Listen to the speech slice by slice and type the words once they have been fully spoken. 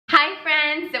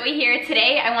friends, Zoe here.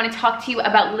 Today I want to talk to you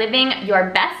about living your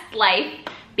best life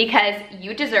because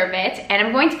you deserve it, and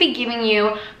I'm going to be giving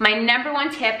you my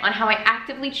 #1 tip on how I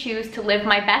actively choose to live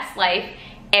my best life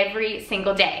every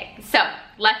single day. So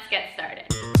let's get started.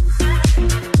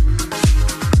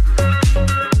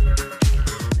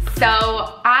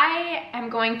 So I am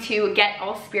going to get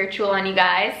all spiritual on you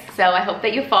guys, so I hope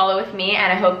that you follow with me,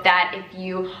 and I hope that if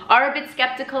you are a bit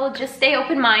skeptical, just stay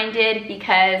open-minded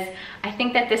because I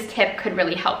think that this tip could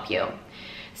really help you.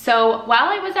 So while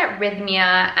I was at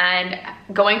Rhythmia and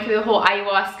going through the whole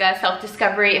ayahuasca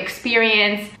self-discovery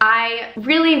experience, I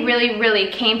really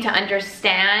came to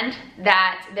understand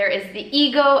that there is the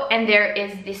ego and there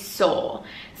is the soul.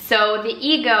 So the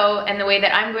ego, and the way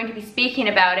that I'm going to be speaking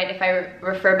about it, if I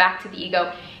refer back to the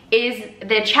ego, is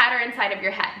the chatter inside of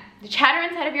your head. The chatter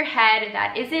inside of your head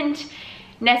that isn't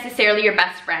necessarily your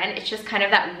best friend. It's just kind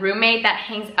of that roommate that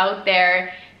hangs out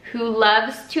there who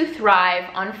loves to thrive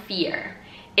on fear.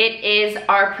 It is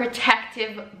our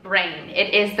protective brain.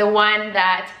 It is the one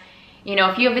that, you know,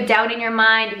 if you have a doubt in your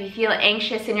mind, if you feel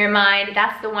anxious in your mind,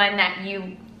 that's the one that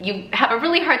you have a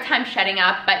really hard time shutting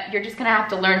up, but you're just gonna have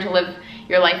to learn to live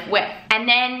your life with. And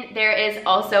then there is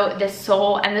also the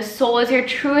soul, and the soul is your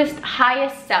truest,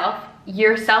 highest self,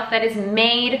 yourself that is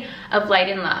made of light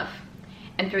and love.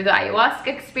 And through the ayahuasca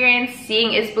experience,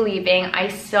 seeing is believing, I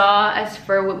saw us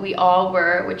for what we all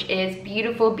were, which is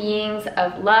beautiful beings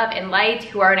of love and light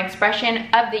who are an expression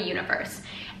of the universe.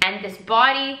 And this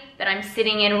body that I'm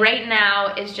sitting in right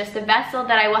now is just a vessel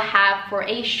that I will have for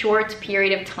a short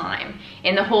period of time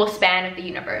in the whole span of the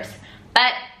universe.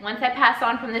 But once I pass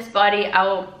on from this body, I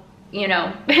will, you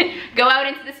know, go out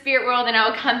into the spirit world and I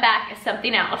will come back as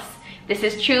something else. This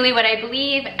is truly what I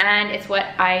believe, and it's what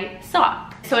I saw.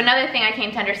 So another thing I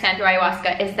came to understand through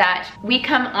ayahuasca is that we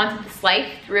come onto this life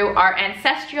through our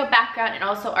ancestral background and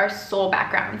also our soul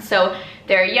background. So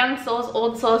there are young souls,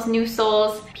 old souls, new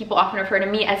souls. People often refer to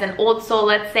me as an old soul,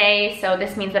 let's say. So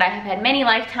this means that I have had many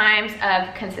lifetimes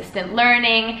of consistent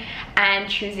learning and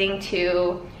choosing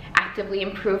to actively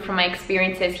improve from my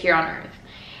experiences here on earth.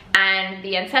 And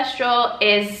the ancestral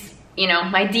is, you know,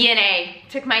 my DNA.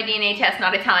 Took my DNA test,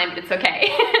 not Italian, but it's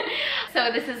okay.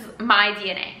 So this is my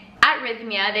DNA. At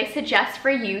Rhythmia, they suggest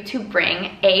for you to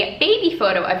bring a baby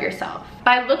photo of yourself.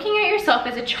 By looking at yourself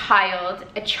as a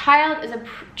child is a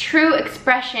true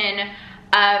expression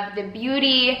of the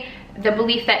beauty, the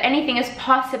belief that anything is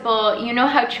possible. You know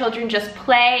how children just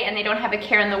play and they don't have a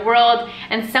care in the world,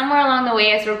 and somewhere along the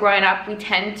way as we're growing up, we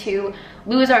tend to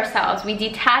lose ourselves. We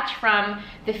detach from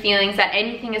the feelings that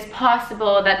anything is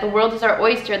possible, that the world is our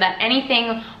oyster, that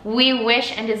anything we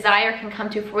wish and desire can come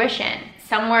to fruition.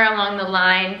 Somewhere along the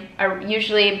line, or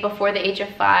usually before the age of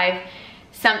 5,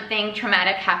 something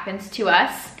traumatic happens to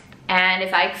us. And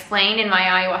as I explained in my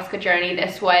ayahuasca journey,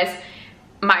 this was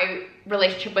my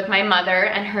relationship with my mother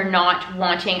and her not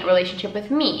wanting a relationship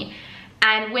with me.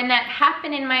 And when that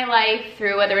happened in my life,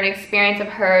 through whether an experience of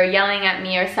her yelling at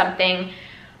me or something,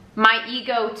 my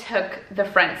ego took the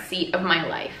front seat of my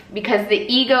life, because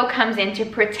the ego comes in to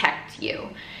protect you.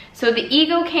 So the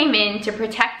ego came in to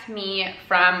protect me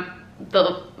from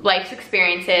the life's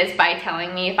experiences by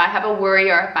telling me if I have a worry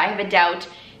or if I have a doubt,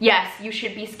 yes, you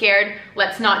should be scared,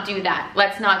 let's not do that,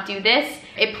 let's not do this.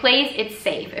 It plays it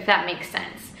safe, if that makes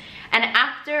sense. And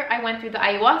after I went through the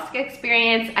ayahuasca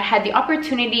experience, I had the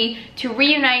opportunity to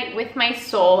reunite with my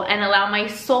soul and allow my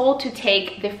soul to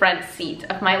take the front seat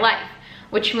of my life,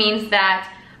 which means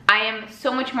that I am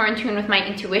so much more in tune with my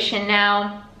intuition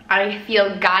now. I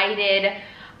feel guided.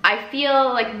 I feel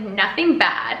like nothing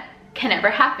bad can ever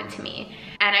happen to me.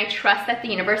 And I trust that the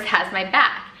universe has my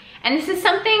back. And this is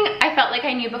something I felt like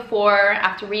I knew before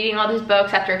after reading all these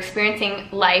books, after experiencing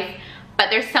life, but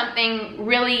there's something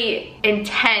really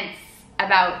intense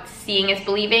about seeing is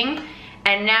believing.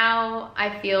 And now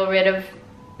I feel rid of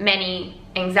many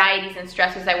anxieties and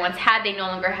stresses I once had. They no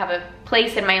longer have a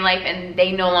place in my life, and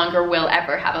they no longer will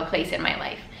ever have a place in my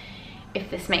life, if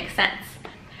this makes sense.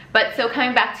 But so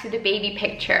coming back to the baby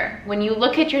picture, when you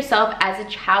look at yourself as a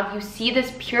child, you see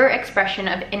this pure expression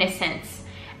of innocence.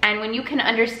 And when you can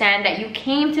understand that you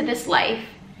came to this life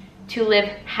to live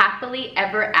happily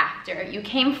ever after, you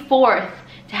came forth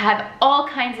to have all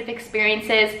kinds of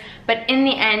experiences, but in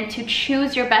the end to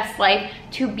choose your best life,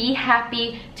 to be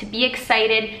happy, to be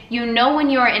excited. You know when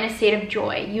you are in a state of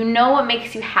joy, you know what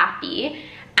makes you happy,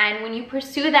 and when you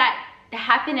pursue that, the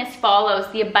happiness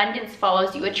follows, the abundance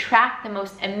follows. You attract the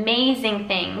most amazing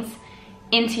things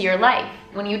into your life.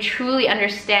 When you truly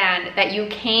understand that you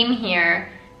came here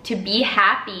to be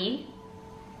happy,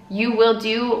 you will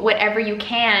do whatever you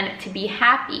can to be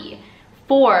happy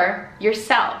for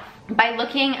yourself. By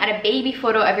looking at a baby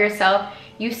photo of yourself,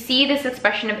 you see this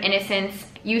expression of innocence.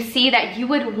 You see that you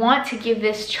would want to give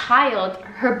this child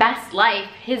her best life,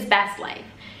 his best life.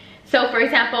 So for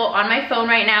example, on my phone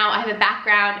right now, I have a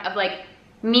background of like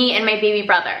me and my baby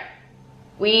brother.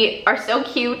 We are so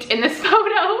cute in this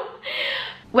photo.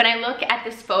 When I look at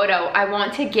this photo, I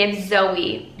want to give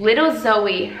Zoe, little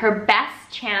Zoe, her best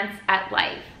chance at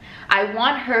life. I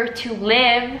want her to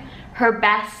live her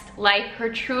best life,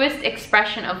 her truest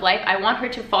expression of life. I want her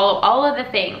to follow all of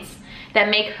the things that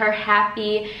make her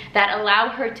happy, that allow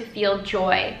her to feel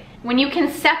joy. When you can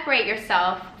separate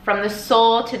yourself from the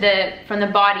soul to from the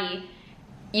body,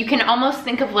 you can almost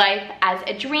think of life as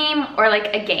a dream or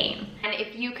like a game. And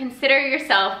if you consider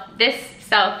yourself, this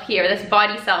self here, this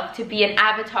body self, to be an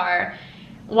avatar,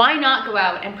 why not go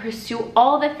out and pursue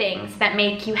all the things that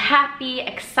make you happy,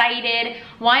 excited?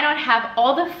 Why not have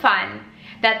all the fun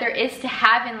that there is to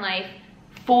have in life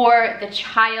for the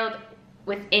child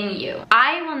within you?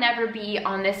 I will never be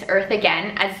on this earth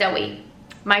again as Zoe.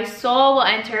 My soul will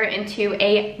enter into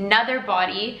another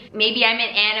body. Maybe I'm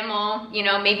an animal, you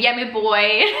know, maybe I'm a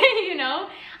boy, you know.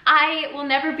 I will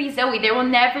never be Zoe. There will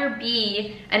never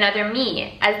be another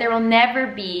me, as there will never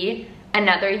be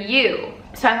another you.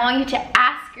 So I want you to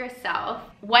ask yourself,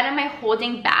 what am I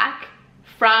holding back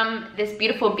from this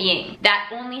beautiful being that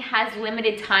only has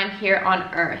limited time here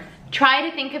on earth? Try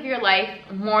to think of your life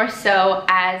more so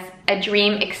as a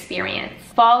dream experience.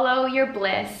 Follow your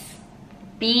bliss.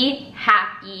 Be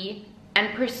happy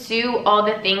and pursue all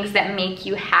the things that make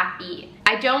you happy.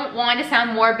 I don't want to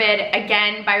sound morbid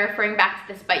again by referring back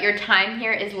to this, but your time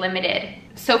here is limited.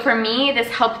 So for me, this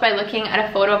helped by looking at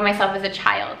a photo of myself as a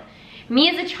child. Me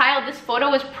as a child, this photo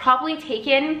was probably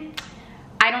taken,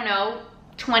 I don't know,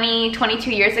 20,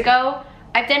 22 years ago.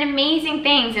 I've done amazing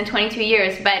things in 22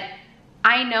 years, but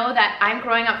I know that I'm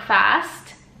growing up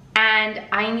fast and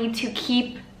I need to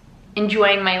keep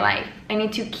enjoying my life. I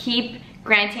need to keep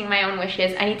granting my own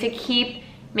wishes. I need to keep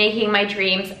making my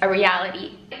dreams a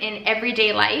reality. In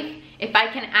everyday life, if I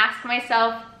can ask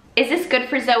myself, is this good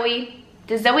for Zoe?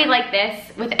 Does Zoe like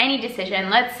this? With any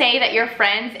decision, let's say that your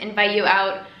friends invite you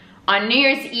out on New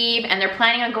Year's Eve and they're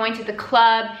planning on going to the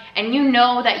club and you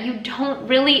know that you don't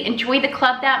really enjoy the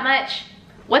club that much.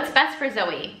 What's best for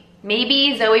Zoe?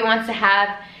 Maybe Zoe wants to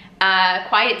have a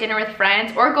quiet dinner with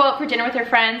friends or go out for dinner with her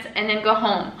friends and then go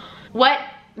home. What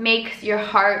makes your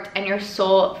heart and your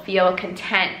soul feel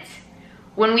content?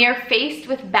 When we are faced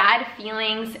with bad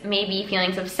feelings, maybe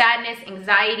feelings of sadness,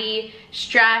 anxiety,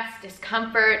 stress,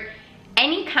 discomfort,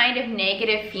 any kind of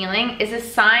negative feeling is a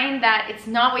sign that it's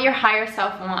not what your higher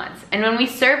self wants. And when we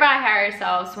serve our higher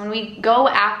selves, when we go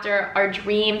after our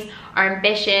dreams, our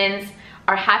ambitions,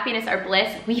 our happiness, our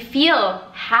bliss, we feel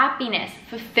happiness,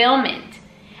 fulfillment.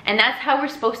 And that's how we're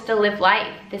supposed to live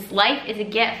life. This life is a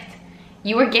gift.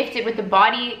 You were gifted with the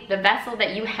body, the vessel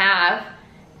that you have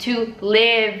to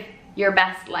live your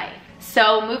best life.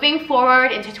 So moving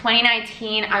forward into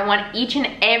 2019, I want each and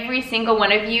every single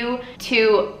one of you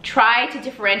to try to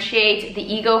differentiate the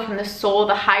ego from the soul,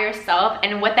 the higher self,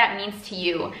 and what that means to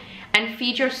you. And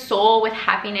feed your soul with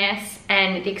happiness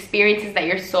and the experiences that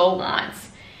your soul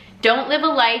wants. Don't live a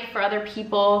life for other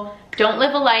people. Don't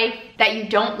live a life that you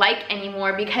don't like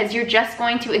anymore, because you're just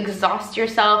going to exhaust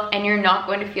yourself and you're not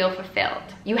going to feel fulfilled.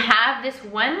 You have this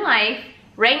one life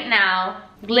right now.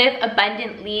 Live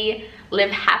abundantly,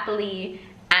 live happily,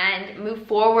 and move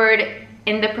forward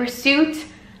in the pursuit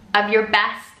of your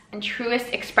best and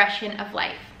truest expression of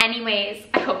life. Anyways,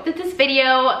 I hope that this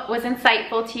video was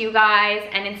insightful to you guys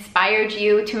and inspired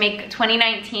you to make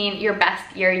 2019 your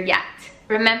best year yet.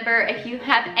 Remember, if you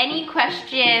have any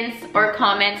questions or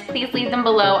comments, please leave them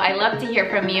below. I love to hear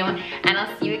from you, and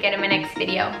I'll see you again in my next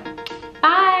video.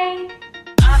 Bye!